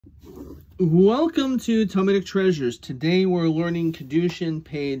Welcome to Talmudic Treasures. Today we're learning Kiddushin,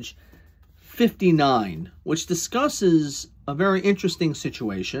 page 59, which discusses a very interesting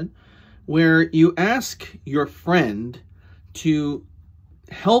situation where you ask your friend to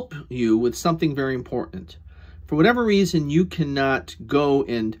help you with something very important. For whatever reason, you cannot go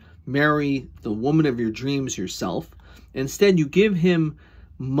and marry the woman of your dreams yourself. Instead, you give him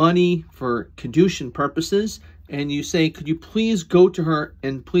money for Kiddushin purposes, and you say, could you please go to her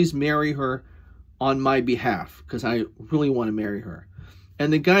and please marry her on my behalf, because I really want to marry her.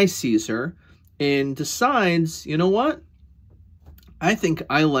 And the guy sees her and decides, you know what? I think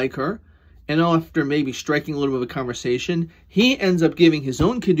I like her. And after maybe striking a little bit of a conversation, he ends up giving his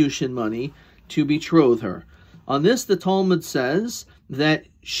own Kiddushin money to betroth her. On this, the Talmud says that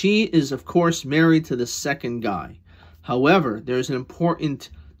she is, of course, married to the second guy. However, there's an important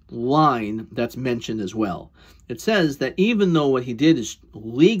line that's mentioned as well. It says that even though what he did is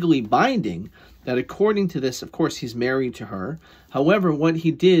legally binding, that according to this, of course, he's married to her. However, what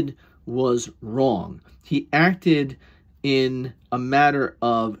he did was wrong. He acted in a matter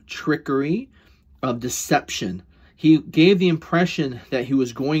of trickery, of deception. He gave the impression that he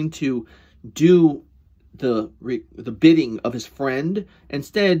was going to do the bidding of his friend.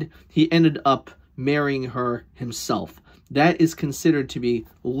 Instead, he ended up marrying her himself. That is considered to be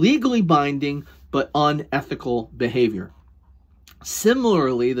legally binding, but unethical behavior.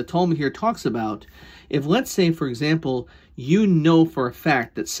 Similarly, the Talmud here talks about if, let's say, for example, you know for a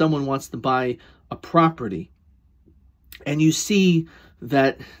fact that someone wants to buy a property and you see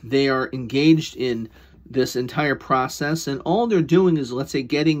that they are engaged in this entire process and all they're doing is, let's say,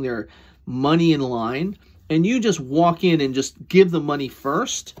 getting their money in line, and you just walk in and just give the money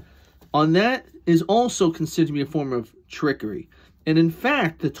first, on that is also considered to be a form of trickery. And in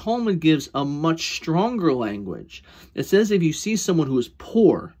fact, the Talmud gives a much stronger language. It says if you see someone who is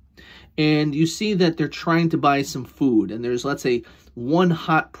poor and you see that they're trying to buy some food and there's, let's say, one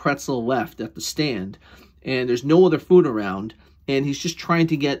hot pretzel left at the stand and there's no other food around and he's just trying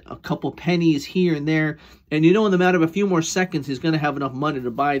to get a couple pennies here and there, and you know in the matter of a few more seconds he's going to have enough money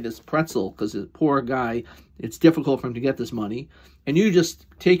to buy this pretzel because the poor guy, it's difficult for him to get this money, and you just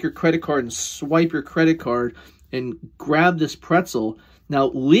take your credit card and swipe your credit card and grab this pretzel. Now,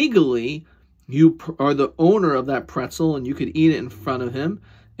 legally, you are the owner of that pretzel, and you could eat it in front of him,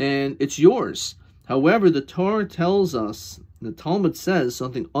 and it's yours. However, the Torah tells us, the Talmud says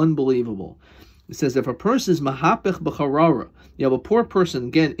something unbelievable. It says, if a person is mahapech b'charara, you have a poor person,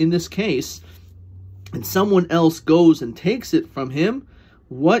 again, in this case, and someone else goes and takes it from him,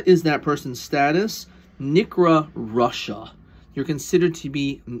 what is that person's status? Nikra Rasha. You're considered to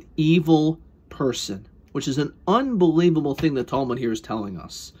be an evil person, which is an unbelievable thing the Talmud here is telling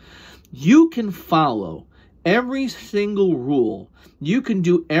us. You can follow every single rule. You can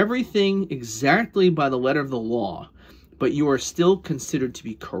do everything exactly by the letter of the law, but you are still considered to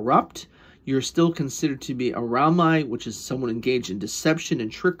be corrupt. You're still considered to be a Ramai, which is someone engaged in deception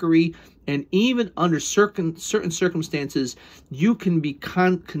and trickery. And even under certain circumstances, you can be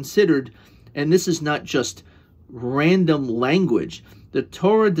considered, and this is not just random language, the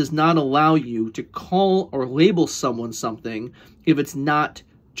Torah does not allow you to call or label someone something if it's not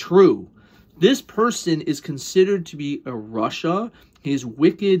true. This person is considered to be a Rasha. He is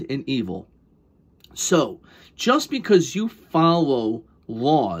wicked and evil. So, just because you follow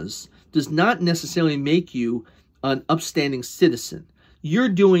laws does not necessarily make you an upstanding citizen. You're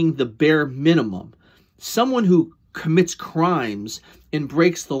doing the bare minimum. Someone who commits crimes and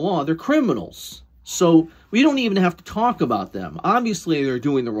breaks the law, they're criminals. So we don't even have to talk about them. Obviously, they're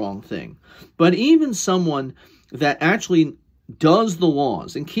doing the wrong thing. But even someone that actually does the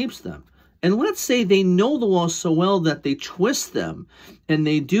laws and keeps them, and let's say they know the laws so well that they twist them and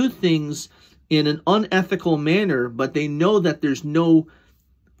they do things in an unethical manner, but they know that there's no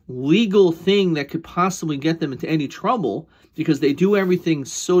legal thing that could possibly get them into any trouble because they do everything,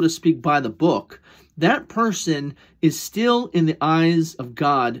 so to speak, by the book, that person is still, in the eyes of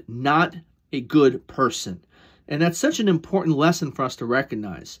God, not a good person. And that's such an important lesson for us to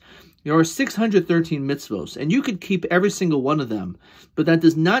recognize. There are 613 mitzvos, and you could keep every single one of them, but that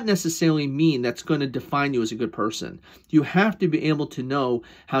does not necessarily mean that's going to define you as a good person. You have to be able to know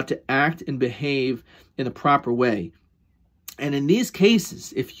how to act and behave in a proper way. And in these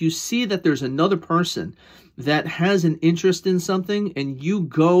cases, if you see that there's another person that has an interest in something and you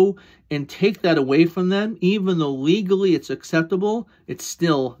go and take that away from them, even though legally it's acceptable, it's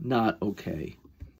still not okay.